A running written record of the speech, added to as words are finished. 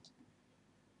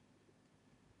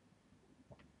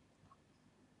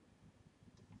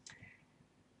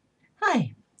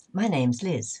My name's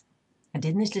Liz, and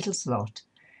in this little slot,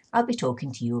 I'll be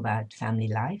talking to you about family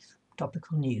life,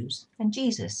 topical news, and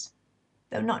Jesus,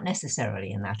 though not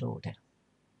necessarily in that order.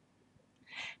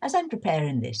 As I'm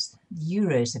preparing this, the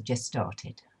Euros have just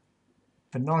started.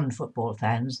 For non-football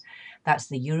fans, that's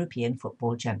the European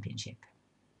Football Championship.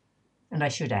 And I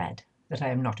should add that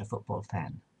I am not a football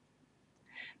fan.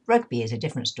 Rugby is a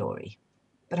different story,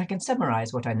 but I can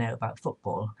summarise what I know about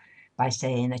football by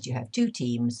saying that you have two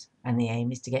teams and the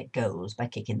aim is to get goals by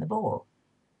kicking the ball.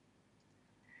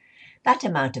 That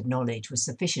amount of knowledge was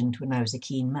sufficient when I was a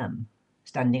keen mum,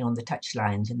 standing on the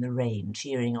touchlines in the rain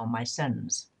cheering on my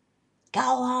sons. Go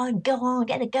on,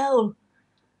 get a goal!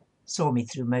 Saw me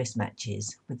through most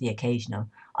matches, with the occasional,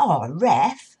 "Oh,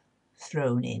 ref!"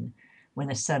 thrown in when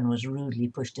a son was rudely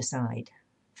pushed aside.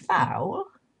 Foul?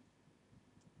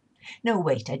 No,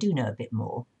 wait, I do know a bit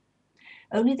more.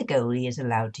 Only the goalie is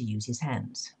allowed to use his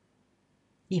hands.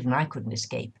 Even I couldn't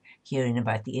escape hearing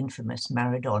about the infamous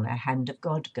Maradona Hand of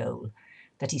God goal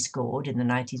that he scored in the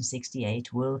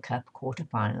 1968 World Cup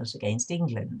quarter-finals against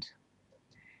England.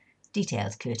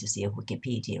 Details courtesy of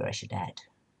Wikipedia, I should add.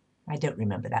 I don't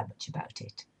remember that much about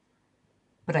it.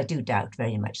 But I do doubt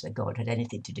very much that God had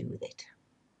anything to do with it.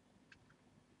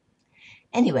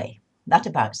 Anyway, that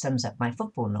about sums up my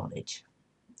football knowledge.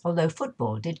 Although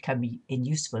football did come in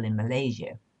useful in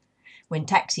Malaysia, when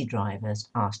taxi drivers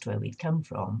asked where we'd come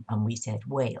from and we said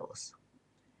Wales.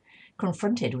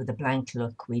 Confronted with a blank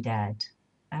look, we'd add,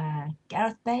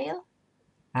 Gareth Bale?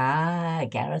 Ah,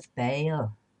 Gareth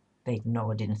Bale, they'd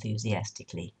nod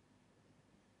enthusiastically.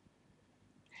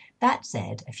 That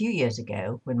said, a few years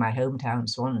ago, when my hometown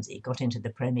Swansea got into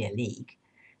the Premier League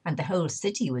and the whole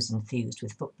city was enthused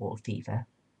with football fever,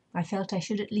 I felt I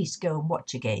should at least go and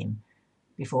watch a game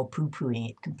before poo-pooing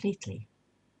it completely.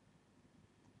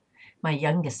 My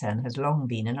younger son has long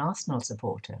been an Arsenal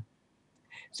supporter,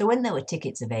 so when there were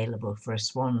tickets available for a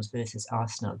Swans versus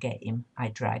Arsenal game, I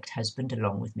dragged husband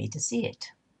along with me to see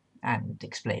it and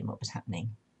explain what was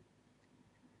happening.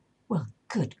 Well,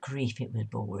 good grief, it was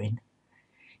boring.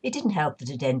 It didn't help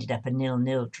that it ended up a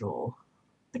 0-0 draw,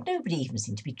 but nobody even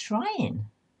seemed to be trying.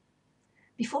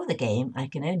 Before the game, I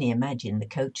can only imagine the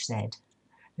coach said,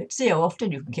 "Let's see how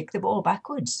often you can kick the ball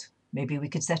backwards. Maybe we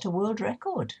could set a world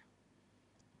record."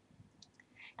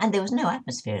 And there was no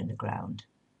atmosphere in the ground.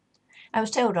 I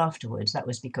was told afterwards that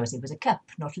was because it was a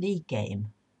cup, not league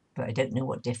game, but I don't know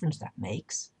what difference that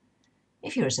makes.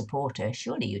 If you're a supporter,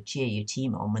 surely you cheer your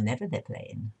team on whenever they're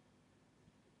playing.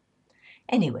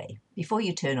 Anyway, before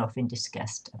you turn off in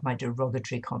disgust at my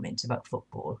derogatory comments about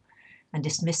football and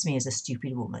dismiss me as a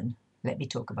stupid woman, let me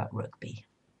talk about rugby.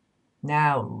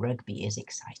 Now, rugby is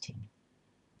exciting.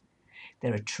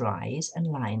 There are tries and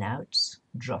line-outs,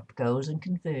 drop goals and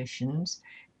conversions,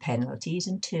 penalties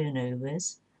and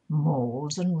turnovers,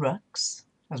 mauls and rucks,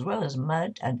 as well as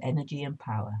mud and energy and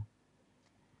power.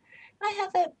 I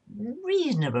have a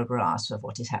reasonable grasp of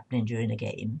what is happening during a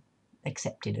game,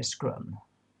 except in a scrum.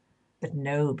 But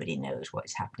nobody knows what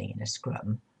is happening in a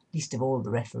scrum, least of all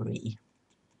the referee.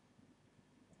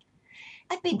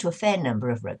 I've been to a fair number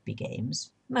of rugby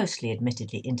games, mostly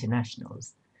admittedly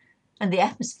internationals, and the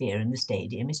atmosphere in the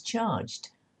stadium is charged,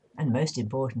 and most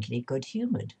importantly,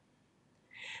 good-humoured.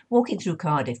 Walking through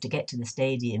Cardiff to get to the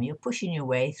stadium, you're pushing your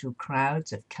way through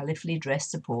crowds of colourfully dressed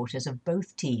supporters of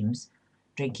both teams,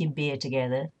 drinking beer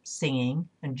together, singing,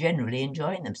 and generally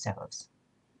enjoying themselves.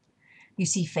 You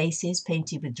see faces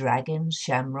painted with dragons,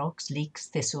 shamrocks, leeks,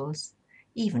 thistles,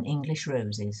 even English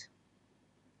roses.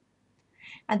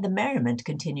 And the merriment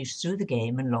continues through the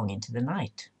game and long into the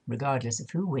night, regardless of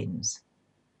who wins.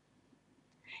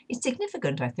 It's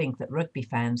significant, I think, that rugby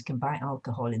fans can buy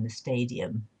alcohol in the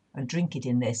stadium and drink it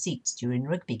in their seats during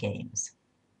rugby games.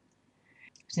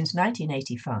 Since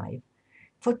 1985,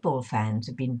 football fans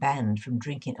have been banned from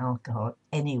drinking alcohol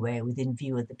anywhere within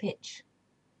view of the pitch.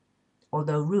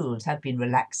 Although rules have been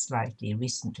relaxed slightly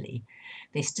recently,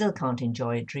 they still can't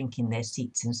enjoy a drink in their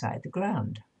seats inside the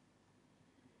ground.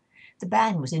 The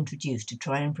ban was introduced to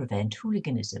try and prevent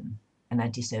hooliganism and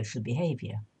antisocial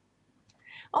behaviour.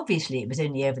 Obviously, it was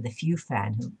only ever the few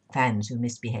fans who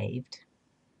misbehaved.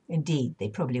 Indeed, they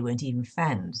probably weren't even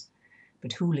fans,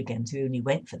 but hooligans who only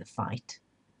went for the fight.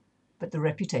 But the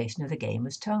reputation of the game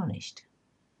was tarnished.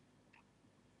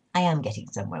 I am getting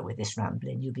somewhere with this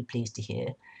rambling, you'll be pleased to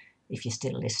hear, if you're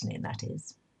still listening, that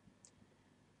is.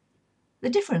 The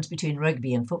difference between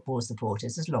rugby and football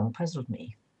supporters has long puzzled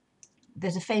me.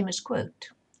 There's a famous quote,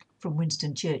 from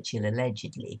Winston Churchill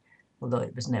allegedly, although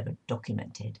it was never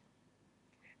documented.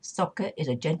 Soccer is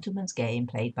a gentleman's game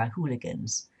played by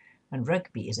hooligans, and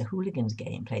rugby is a hooligan's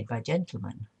game played by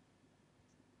gentlemen.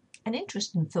 An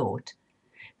interesting thought,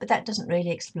 But that doesn't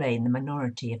really explain the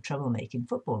minority of troublemaking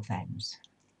football fans.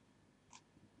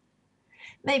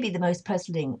 Maybe the most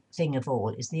puzzling thing of all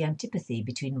is the antipathy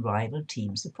between rival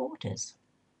team supporters.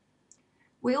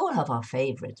 We all have our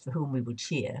favourites for whom we would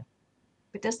cheer,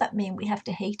 but does that mean we have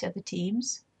to hate other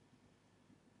teams?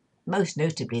 Most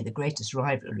notably, the greatest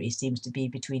rivalry seems to be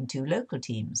between two local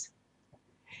teams.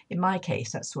 In my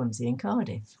case, that's Swansea and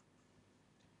Cardiff.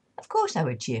 Of course I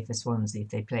would cheer for Swansea if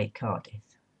they played Cardiff.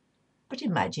 But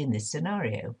imagine this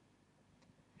scenario.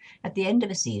 At the end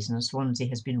of a season, Swansea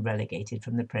has been relegated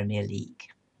from the Premier League.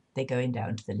 They're going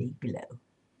down to the league below.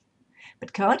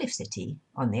 But Cardiff City,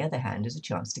 on the other hand, has a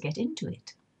chance to get into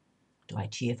it. Do I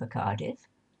cheer for Cardiff?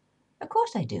 Of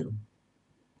course I do.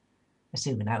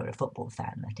 Assuming I were a football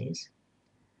fan, that is.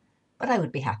 But I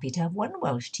would be happy to have one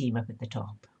Welsh team up at the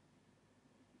top.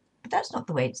 But that's not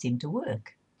the way it seemed to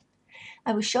work.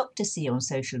 I was shocked to see on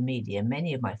social media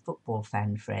many of my football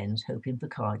fan friends hoping for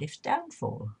Cardiff's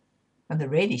downfall. And the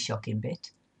really shocking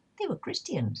bit, they were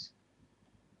Christians.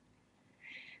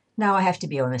 Now I have to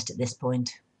be honest at this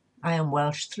point. I am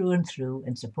Welsh through and through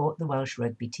and support the Welsh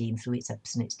rugby team through its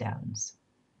ups and its downs.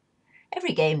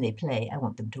 Every game they play, I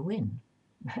want them to win.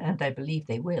 And I believe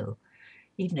they will,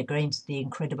 even against the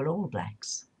incredible All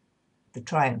Blacks. The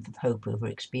triumph of hope over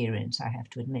experience, I have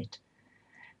to admit.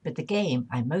 But the game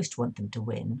I most want them to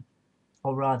win,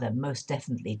 or rather most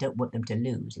definitely don't want them to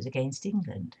lose, is against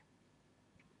England.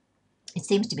 It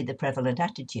seems to be the prevalent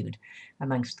attitude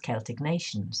amongst Celtic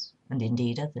nations, and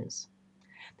indeed others.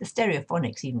 The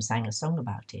Stereophonics even sang a song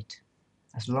about it.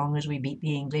 As long as we beat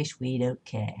the English, we don't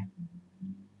care.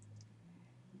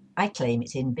 I claim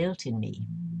it's inbuilt in me,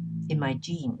 in my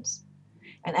genes,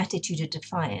 an attitude of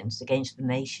defiance against the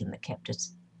nation that kept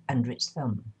us under its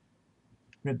thumb.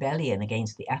 Rebellion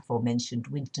against the aforementioned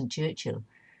Winston Churchill,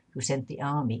 who sent the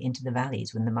army into the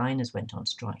valleys when the miners went on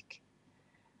strike.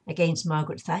 Against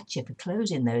Margaret Thatcher for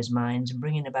closing those mines and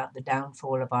bringing about the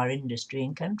downfall of our industry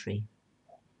and country.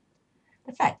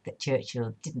 The fact that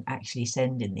Churchill didn't actually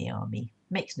send in the army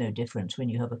makes no difference when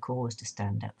you have a cause to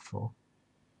stand up for.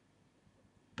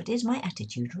 But is my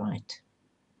attitude right?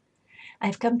 I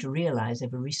have come to realise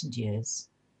over recent years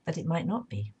that it might not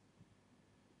be.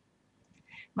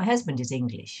 My husband is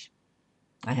English.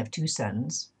 I have 2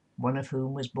 sons, one of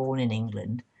whom was born in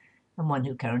England and one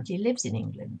who currently lives in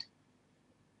England.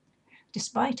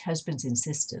 Despite husband's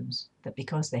insistence that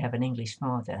because they have an English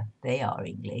father, they are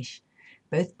English,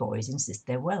 both boys insist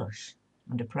they're Welsh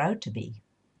and are proud to be.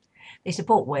 They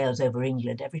support Wales over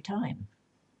England every time.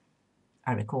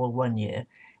 I recall one year,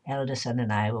 elder son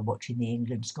and I were watching the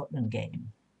England-Scotland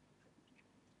game.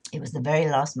 It was the very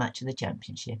last match of the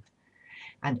championship,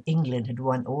 and England had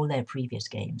won all their previous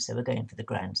games, so we're going for the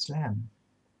Grand Slam.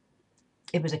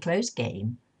 It was a close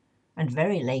game, and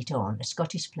very late on, a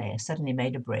Scottish player suddenly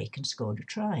made a break and scored a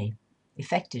try,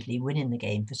 effectively winning the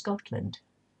game for Scotland.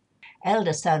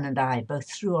 Elder son and I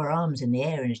both threw our arms in the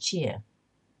air in a cheer.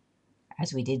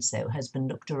 As we did so, husband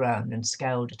looked around and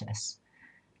scowled at us,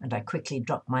 and I quickly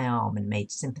dropped my arm and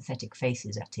made sympathetic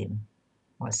faces at him,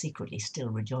 while secretly still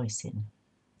rejoicing.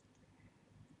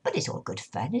 But it's all good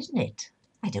fun, isn't it?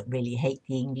 I don't really hate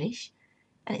the English,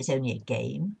 and it's only a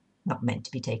game, not meant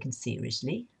to be taken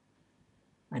seriously,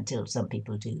 until some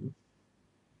people do.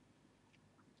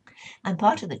 I'm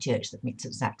part of the church that meets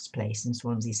at Zach's place in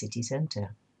Swansea city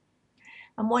centre.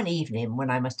 And one evening, when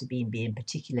I must have been being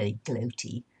particularly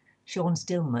gloaty, Sean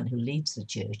Stillman, who leads the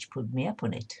church, pulled me up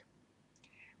on it.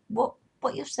 What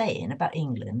you're saying about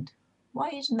England, why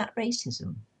isn't that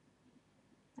racism?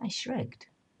 I shrugged.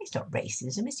 It's not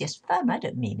racism, it's just fun, I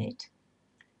don't mean it.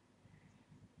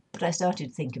 But I started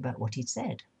to think about what he'd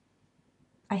said.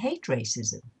 I hate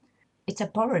racism. It's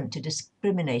abhorrent to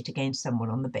discriminate against someone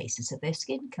on the basis of their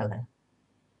skin colour.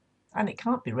 And it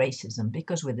can't be racism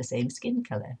because we're the same skin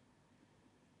colour.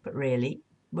 But really,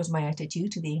 was my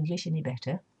attitude to the English any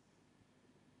better?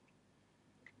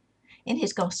 In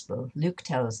his Gospel, Luke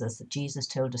tells us that Jesus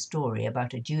told a story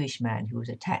about a Jewish man who was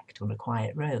attacked on a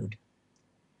quiet road.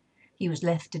 He was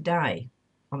left to die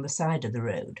on the side of the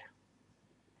road.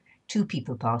 2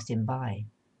 people passed him by.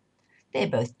 They're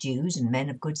both Jews and men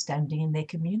of good standing in their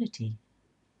community.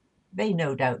 They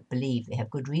no doubt believe they have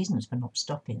good reasons for not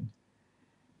stopping.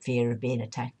 Fear of being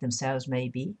attacked themselves,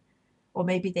 maybe, or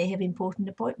maybe they have important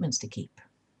appointments to keep.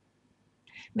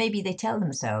 Maybe they tell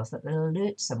themselves that they'll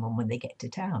alert someone when they get to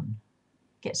town,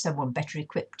 get someone better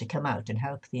equipped to come out and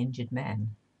help the injured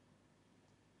man.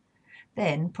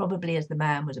 Then, probably as the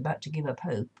man was about to give up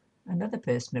hope, another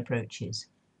person approaches.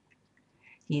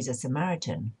 He is a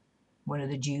Samaritan, one of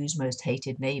the Jews' most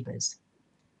hated neighbours.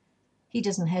 He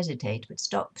doesn't hesitate but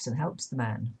stops and helps the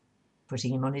man,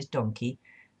 putting him on his donkey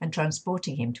and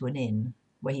transporting him to an inn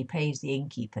where he pays the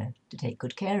innkeeper to take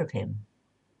good care of him.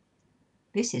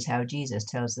 This is how Jesus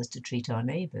tells us to treat our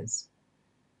neighbours,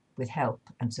 with help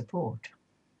and support.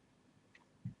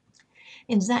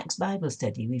 In Zach's Bible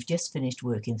study, we've just finished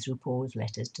working through Paul's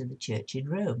letters to the church in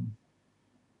Rome.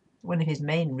 One of his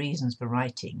main reasons for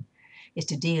writing is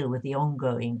to deal with the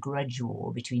ongoing grudge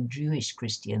war between Jewish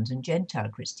Christians and Gentile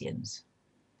Christians.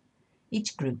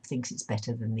 Each group thinks it's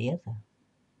better than the other.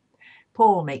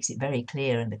 Paul makes it very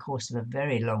clear in the course of a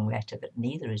very long letter that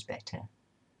neither is better.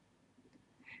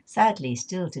 Sadly,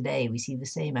 still today we see the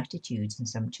same attitudes in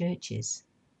some churches.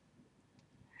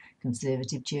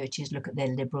 Conservative churches look at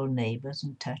their liberal neighbours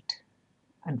and tut,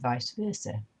 and vice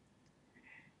versa.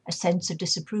 A sense of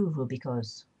disapproval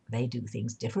because they do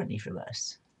things differently from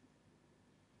us.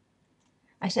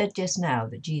 I said just now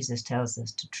that Jesus tells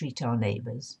us to treat our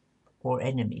neighbours, or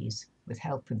enemies, with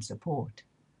help and support.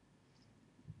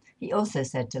 He also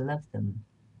said to love them.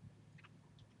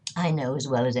 I know as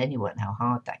well as anyone how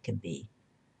hard that can be,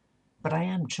 but I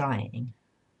am trying.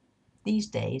 These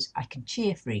days I can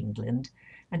cheer for England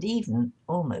and even,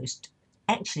 almost,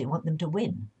 actually want them to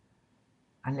win.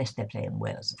 Unless they're playing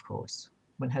Wales, of course,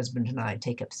 when husband and I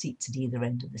take up seats at either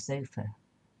end of the sofa.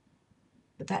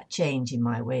 But that change in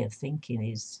my way of thinking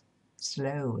is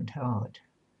slow and hard.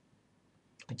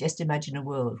 But just imagine a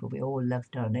world where we all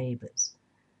loved our neighbours,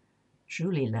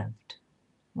 truly loved.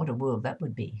 What a world that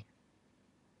would be.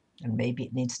 And maybe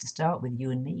it needs to start with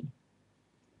you and me.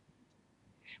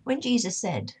 When Jesus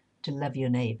said to love your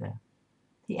neighbour,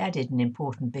 he added an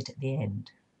important bit at the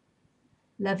end.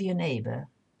 Love your neighbour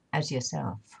as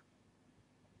yourself.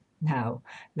 Now,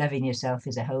 loving yourself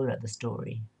is a whole other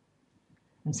story,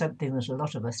 and something that a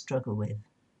lot of us struggle with.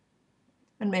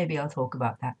 And maybe I'll talk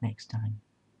about that next time.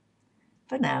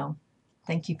 For now,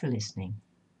 thank you for listening.